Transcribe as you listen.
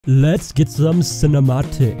Let's get some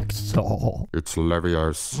cinematics. Oh. It's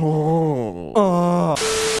Leviosa.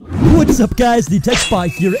 What's up, guys? TheTechSpot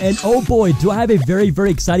here, and oh boy, do I have a very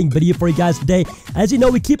exciting video for you guys today. As you know,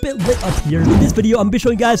 we keep it lit up here. In this video, I'm going to be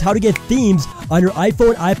showing you guys how to get themes on your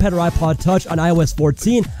iPhone, iPad, or iPod Touch on iOS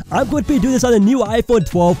 14. I'm going to be doing this on the new iPhone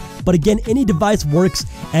 12, but again, any device works,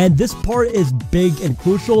 and this part is big and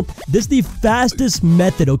crucial. This is the fastest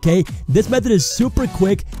method, okay? This method is super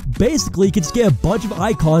quick. Basically, you can just get a bunch of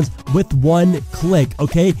icons with one click,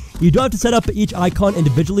 okay? You don't have to set up each icon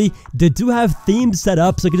individually. They do have themes set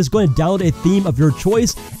up, so you can just go and download a theme of your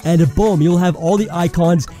choice, and boom, you'll have all the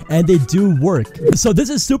icons, and they do work. So this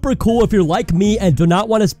is super cool if you're like me and do not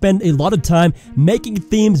want to spend a lot of time making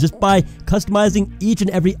themes just by customizing each and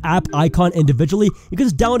every app icon individually. You can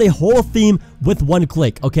just download a whole theme with one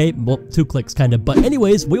click, okay? Well, 2 clicks, kind of. But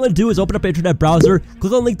anyways, what you want to do is open up your internet browser, click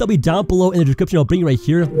on the link that'll be down below in the description. I'll bring you right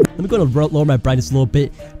here. Let me go and lower my brightness a little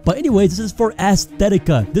bit. But anyways, this is for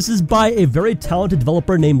Aesthetica. This is by a very talented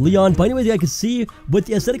developer named Leon. But anyways, you guys can see with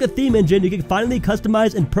the Aesthetica theme engine, you can finally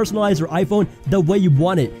customize and personalize your iPhone the way you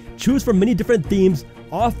want it. Choose from many different themes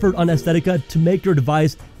offered on Aesthetica to make your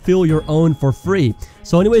device feel your own for free.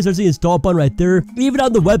 So anyways, there's the install button right there. Even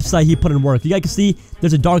on the website, he put in work. You guys can see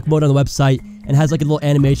there's a dark mode on the website and has like a little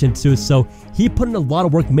animation too. So he put in a lot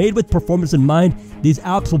of work made with performance in mind. These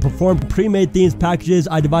apps will perform pre-made themes, packages,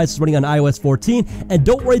 iDevices running on iOS 14. And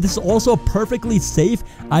don't worry, this is also perfectly safe.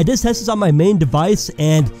 I just tested this on my main device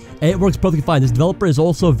and it works perfectly fine. This developer is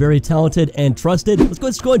also very talented and trusted.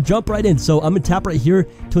 Let's go and jump right in. So I'm gonna tap right here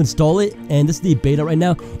to install it, and this is the beta right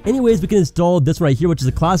now. Anyways, we can install this one right here, which is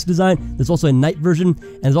a classic design. There's also a night version,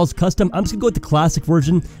 and there's also custom. I'm just gonna go with the classic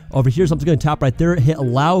version over here. So I'm just gonna tap right there, hit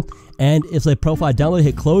allow, and it's a profile download,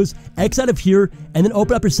 hit close, X out of here, and then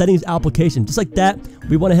open up your settings application. Just like that,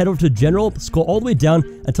 we want to head over to general, scroll all the way down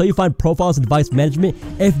until you find profiles and device management.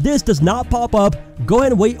 If this does not pop up, go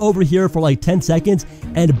ahead and wait over here for like 10 seconds,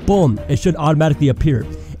 and boom, it should automatically appear.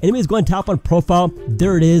 Anyways, go ahead and tap on profile.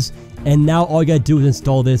 There it is. And now all you gotta do is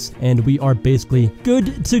install this, and we are basically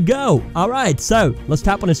good to go. All right, so let's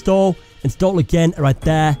tap on install again right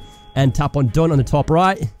there, and tap on done on the top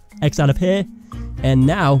right, X out of here, and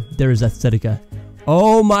now there is Aesthetica.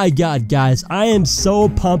 Oh my god, guys, I am so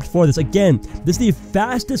pumped for this. Again, this is the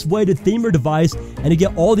fastest way to theme your device and to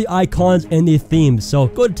get all the icons and the themes. So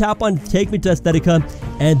go and tap on take me to Aesthetica,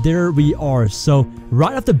 and there we are. So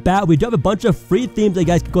right off the bat, we do have a bunch of free themes that you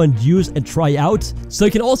guys can go and use and try out. So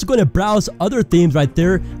you can also go and browse other themes right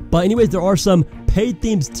there. But anyways, there are some paid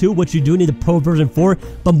themes too, which you do need the pro version for,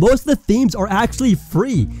 but most of the themes are actually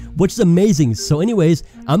free, which is amazing. So anyways,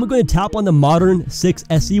 I'm going to tap on the modern 6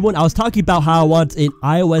 SE one. I was talking about how I want an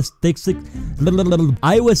iOS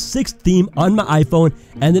 6 theme on my iPhone,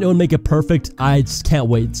 and then it would make it perfect. I just can't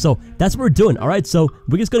wait. So that's what we're doing. All right, so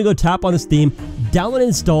we're just going to go tap on this theme, download and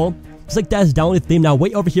install. Just like that, is downloading the theme. Now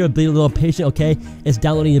wait over here, be a little patient, okay? It's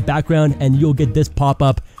downloading in the background, and you'll get this pop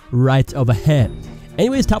up right over here.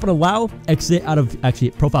 Anyways, tap on allow, exit out of,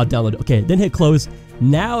 actually, profile download. Okay, then hit close.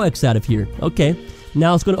 Now exit out of here. Okay,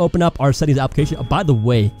 now it's going to open up our settings application. Oh, by the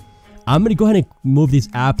way, I'm going to go ahead and move these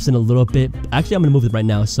apps in a little bit. Actually, I'm going to move them right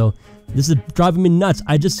now. So this is driving me nuts.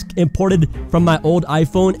 I just imported from my old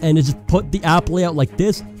iPhone and it just put the app layout like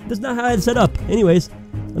this. That's not how I had it set up. Anyways,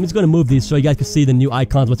 I'm just going to move these so you guys can see the new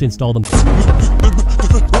icons once you install them.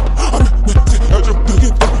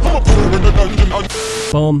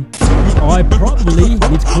 Boom. Oh, I probably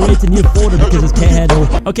need to create a new folder because this can't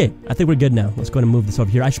handle. Okay, I think we're good now. Let's go ahead and move this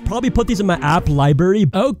over here. I should probably put these in my app library.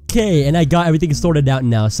 Okay, and I got everything sorted out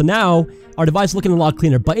now. So now our device is looking a lot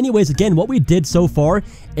cleaner. But anyways, again, what we did so far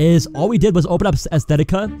is all we did was open up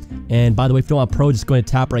Aesthetica. And by the way, if you don't want Pro, just go ahead and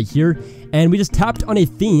tap right here. And we just tapped on a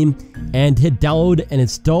theme and hit download and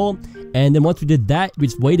install. And then once we did that, we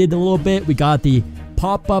just waited a little bit. We got the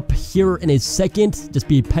pop-up here in a second. Just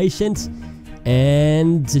be patient.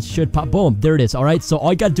 And it should pop. Boom, there it is. All right, so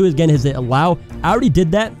all you gotta do is again is hit allow. I already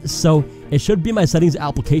did that, so it should be my settings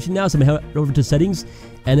application now. So I'm gonna head over to settings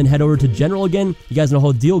and then head over to general again. You guys know the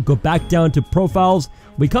whole deal. Go back down to profiles.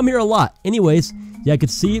 We come here a lot. Anyways, yeah, I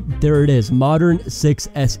could see there it is, modern 6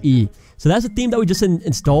 SE. So that's the theme that we just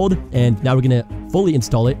installed, and now we're gonna fully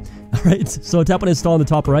install it. All right, so tap on install on the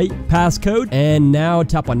top right, passcode, and now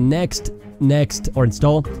tap on next, or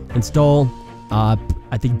install.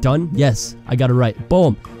 I think done. Yes, I got it right.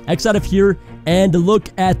 Boom. X out of here, and look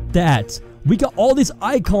at that. We got all these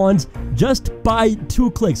icons just by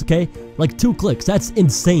 2 clicks, okay? Like 2 clicks. That's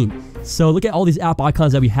insane. So look at all these app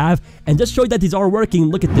icons that we have, and just show you that these are working.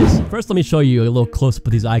 Look at this. First, let me show you a little close-up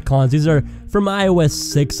of these icons. These are from iOS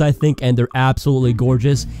 6, I think, and they're absolutely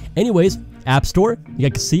gorgeous. Anyways, App Store, you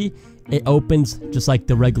guys can see, it opens just like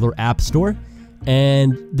the regular app store.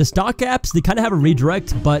 And the stock apps, they kind of have a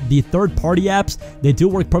redirect, but the third-party apps, they do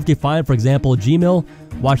work perfectly fine. For example, Gmail,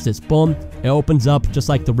 watch this, boom, it opens up just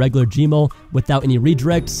like the regular Gmail without any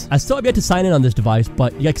redirects. I still have yet to sign in on this device,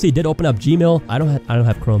 but you can see it did open up Gmail. I don't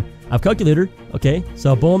have Chrome. I have Calculator, okay,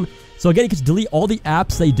 so boom. So again, you can delete all the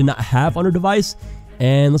apps that you do not have on your device,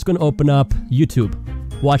 and let's go and open up YouTube.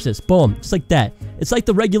 Watch this, boom, just like that. It's like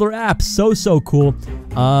the regular app, so cool.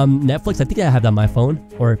 Netflix, I think I have that on my phone,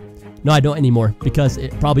 or no, I don't anymore because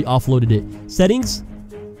it probably offloaded it. Settings,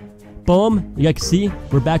 boom, you guys can see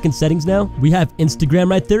we're back in settings now. We have Instagram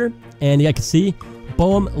right there, and you guys can see,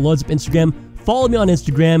 boom, loads up Instagram. Follow me on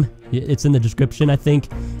Instagram, it's in the description, I think.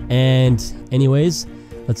 And anyways,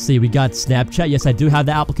 let's see, we got Snapchat. Yes, I do have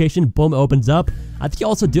the application. Boom, it opens up. I think you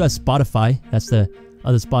also do have Spotify. That's the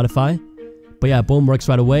other Spotify. But yeah, boom, works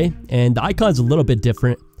right away. And the icon's a little bit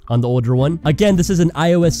different on the older one. Again, this is an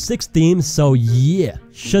iOS 6 theme, so yeah.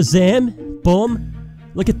 Shazam, boom,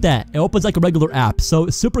 look at that. It opens like a regular app, so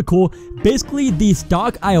super cool. Basically, the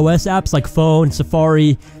stock iOS apps like Phone,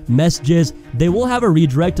 Safari, Messages, they will have a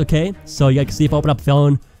redirect, okay? So you guys can see if I open up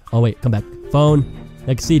Phone. Oh wait, come back. Phone. You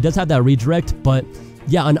can see it does have that redirect, but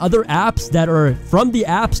yeah, on other apps that are from the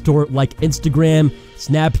App Store like Instagram,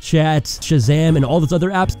 Snapchat, Shazam, and all those other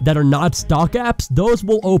apps that are not stock apps, those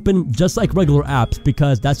will open just like regular apps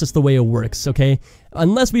because that's just the way it works, okay?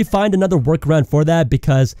 Unless we find another workaround for that,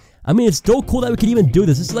 because, I mean, it's still cool that we can even do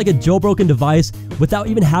this. This is like a jailbroken device without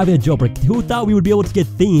even having a jailbreak. Who thought we would be able to get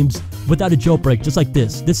themes without a jailbreak just like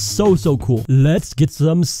this? This is so cool. Let's get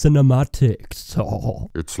some cinematics. Oh.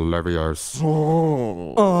 It's Leviosa.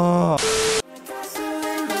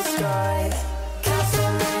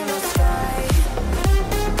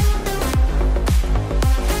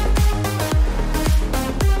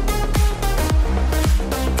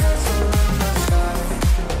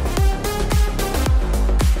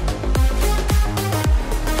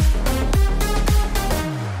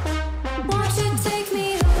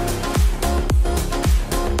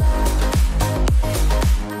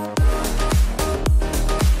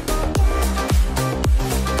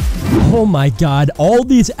 Oh my god, all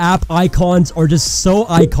these app icons are just so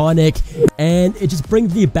iconic, and it just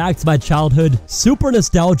brings me back to my childhood. Super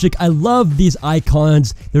nostalgic. I love these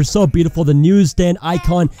icons. They're so beautiful. The newsstand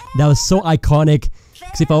icon, that was so iconic.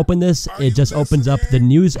 Because if I open this, it just opens up the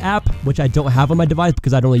news app, which I don't have on my device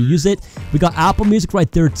because I don't really use it. We got Apple Music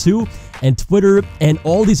right there too, and Twitter, and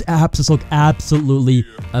all these apps just look absolutely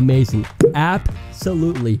amazing.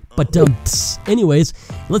 Absolutely. But anyways,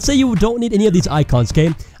 let's say you don't need any of these icons,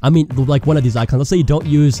 okay? I mean, like one of these icons. Let's say you don't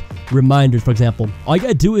use reminders, for example. All you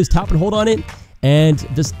gotta do is tap and hold on it, and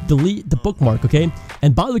just delete the bookmark, okay?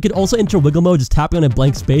 And by the way, we could also enter wiggle mode, just tapping on a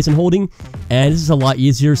blank space and holding, and this is a lot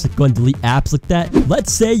easier, so go and delete apps like that.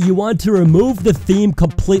 Let's say you want to remove the theme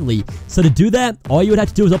completely. So to do that, all you would have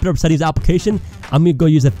to do is open up settings application. I'm gonna go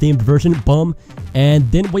use a themed version, boom.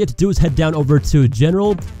 And then what you have to do is head down over to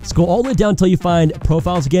general, scroll all the way down until you find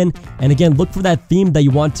profiles again, and again, look for that theme that you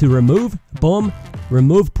want to remove, boom.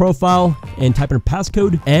 Remove profile and type in a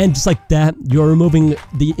passcode, and just like that, you're removing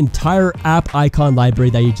the entire app icon library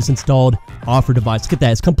that you just installed off your device. Look at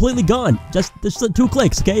that, it's completely gone. Just 2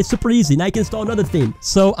 clicks, okay? It's super easy. Now you can install another theme.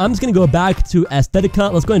 So I'm just gonna go back to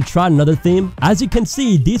Aesthetica. Let's go and try another theme. As you can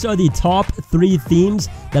see, these are the top 3 themes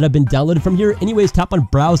that have been downloaded from here. Anyways, tap on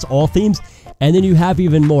browse all themes, and then you have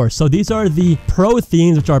even more. So these are the pro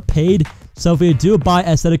themes, which are paid. So if you do buy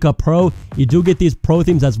Aesthetica Pro, you do get these pro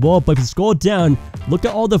themes as well. But if you scroll down, look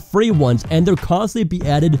at all the free ones, and they're constantly be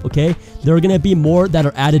added, okay? There are going to be more that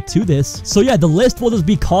are added to this. So yeah, the list will just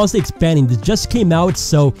be constantly expanding. This just came out,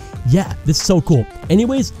 so yeah, this is so cool.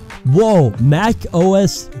 Anyways, whoa, Mac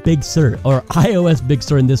OS Big Sur, or iOS Big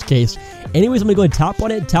Sur in this case. Anyways, I'm going to go and tap on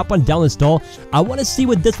it, tap on down install. I want to see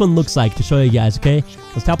what this one looks like to show you guys, okay?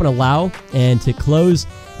 Let's tap on allow and to close.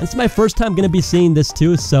 And it's my first time going to be seeing this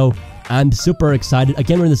too, so I'm super excited.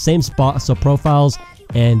 Again, we're in the same spot, so profiles,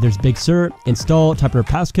 and there's Big Sur, install, type in our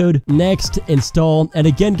passcode, next, install, and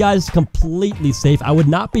again, guys, completely safe. I would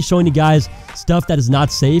not be showing you guys stuff that is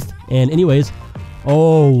not safe, and anyways,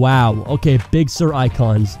 oh, wow, okay, Big Sur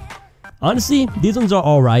icons. Honestly, these ones are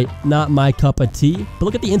alright, not my cup of tea, but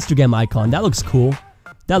look at the Instagram icon, that looks cool.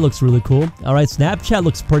 That looks really cool. Alright, Snapchat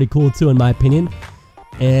looks pretty cool too, in my opinion,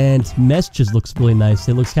 and Messages looks really nice.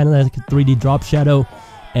 It looks kind of like a 3D drop shadow,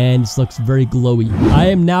 and this looks very glowy. I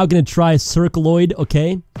am now going to try Circloid,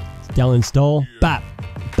 okay? Down install. Bap.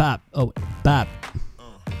 Bap. Oh, bap.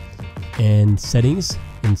 And settings.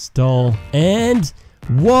 Install. And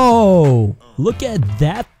whoa! Look at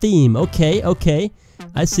that theme. Okay, okay.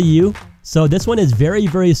 I see you. So this one is very,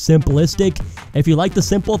 very simplistic. If you like the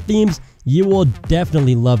simple themes, you will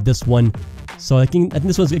definitely love this one. So I think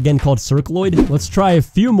this one's again called Circloid. Let's try a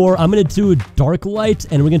few more. I'm gonna do dark light,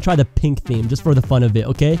 and we're gonna try the pink theme just for the fun of it,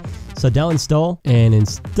 okay? So down install and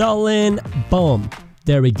installing. Boom.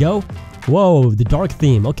 There we go. Whoa, the dark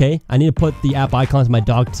theme. Okay, I need to put the app icons of my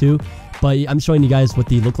dog too, but I'm showing you guys what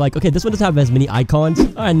they look like. Okay, this one doesn't have as many icons.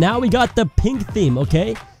 All right, now we got the pink theme,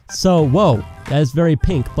 okay? So, whoa, that is very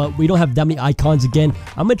pink, but we don't have that many icons again.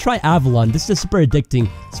 I'm gonna try Avalon. This is super addicting.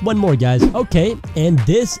 It's one more, guys. Okay, and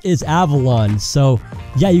this is Avalon. So,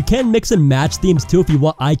 yeah, you can mix and match themes too. If you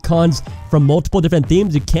want icons from multiple different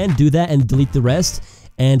themes, you can do that and delete the rest.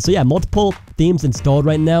 And so, yeah, multiple themes installed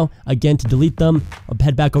right now. Again, to delete them, I'll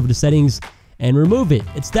head back over to settings and remove it.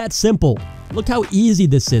 It's that simple. Look how easy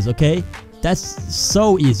this is, okay? That's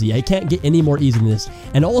so easy. I can't get any more easy than this.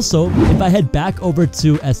 And also, if I head back over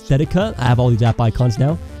to Aesthetica, I have all these app icons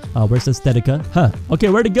now. Where's Aesthetica? Huh. Okay,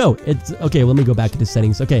 where'd it go? It's okay. Let me go back into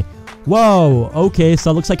settings. Okay. Whoa. Okay, so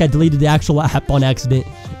it looks like I deleted the actual app on accident.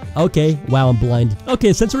 Okay. Wow, I'm blind.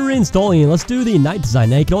 Okay, since we're reinstalling it, let's do the night design.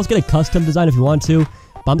 Now, you can also get a custom design if you want to,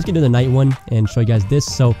 but I'm just gonna do the night one and show you guys this.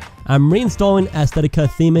 So I'm reinstalling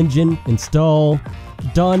Aesthetica theme engine. Install.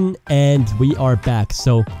 Done, and we are back.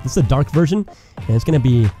 So this is a dark version, and it's gonna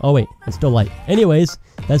be, oh wait, it's still light. Anyways,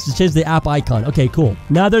 let's just change the app icon. Okay, cool.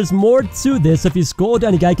 Now there's more to this. If you scroll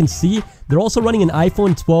down, you guys can see they're also running an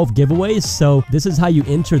iPhone 12 giveaway. So this is how you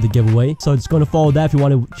enter the giveaway. So it's going to follow that if you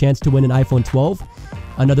want a chance to win an iPhone 12.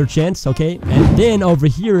 Another chance, okay? And then over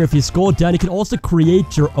here, if you scroll down, you can also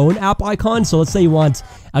create your own app icon. So let's say you want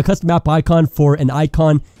a custom app icon for an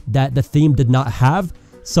icon that the theme did not have.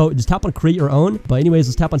 So just tap on create your own. But anyways,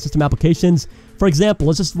 let's tap on system applications. For example,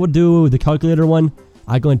 let's just do the calculator one.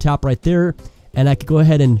 I go and tap right there, and I could go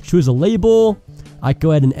ahead and choose a label. I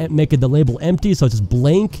go ahead and make the label empty, so it's just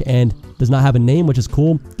blank and does not have a name, which is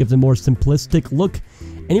cool. Gives a more simplistic look.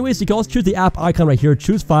 Anyways, you can also choose the app icon right here,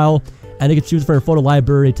 choose file, and you can choose for a photo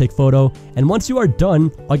library, take photo. And once you are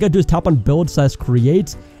done, all you gotta do is tap on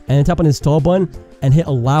build/create, and then tap on install button, and hit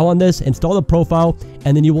allow on this, install the profile,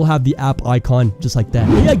 and then you will have the app icon just like that.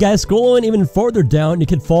 But yeah, guys, scrolling even further down, you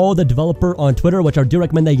can follow the developer on Twitter, which I do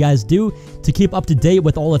recommend that you guys do to keep up to date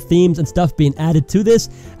with all the themes and stuff being added to this,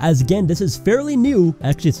 as again, this is fairly new.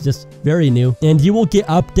 Actually, it's just very new, and you will get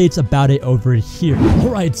updates about it over here. All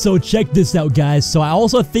right, so check this out, guys. So I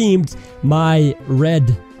also themed my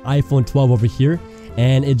red iPhone 12 over here,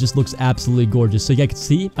 and it just looks absolutely gorgeous. So you guys can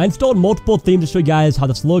see I installed multiple themes to show you guys how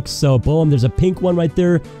this looks. So boom, there's a pink one right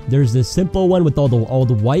there, there's this simple one with all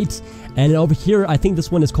the white, and over here I think this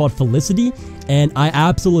one is called Felicity, and I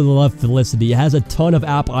absolutely love Felicity. It has a ton of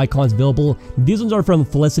app icons available. These ones are from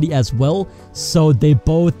Felicity as well, so they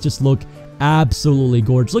both just look absolutely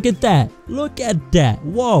gorgeous. Look at that. Look at that.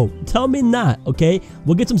 Whoa. Tell me not, okay?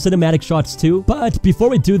 We'll get some cinematic shots too. But before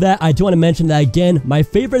we do that, I do want to mention that again, my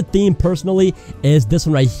favorite theme personally is this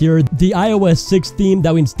one right here, the iOS 6 theme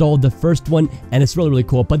that we installed, the first one, and it's really, really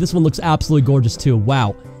cool. But this one looks absolutely gorgeous too.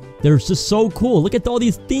 Wow. They're just so cool. Look at all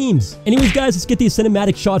these themes. Anyways, guys, let's get these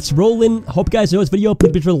cinematic shots rolling. Hope you guys enjoyed this video.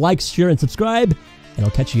 Please be sure to like, share, and subscribe, and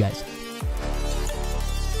I'll catch you guys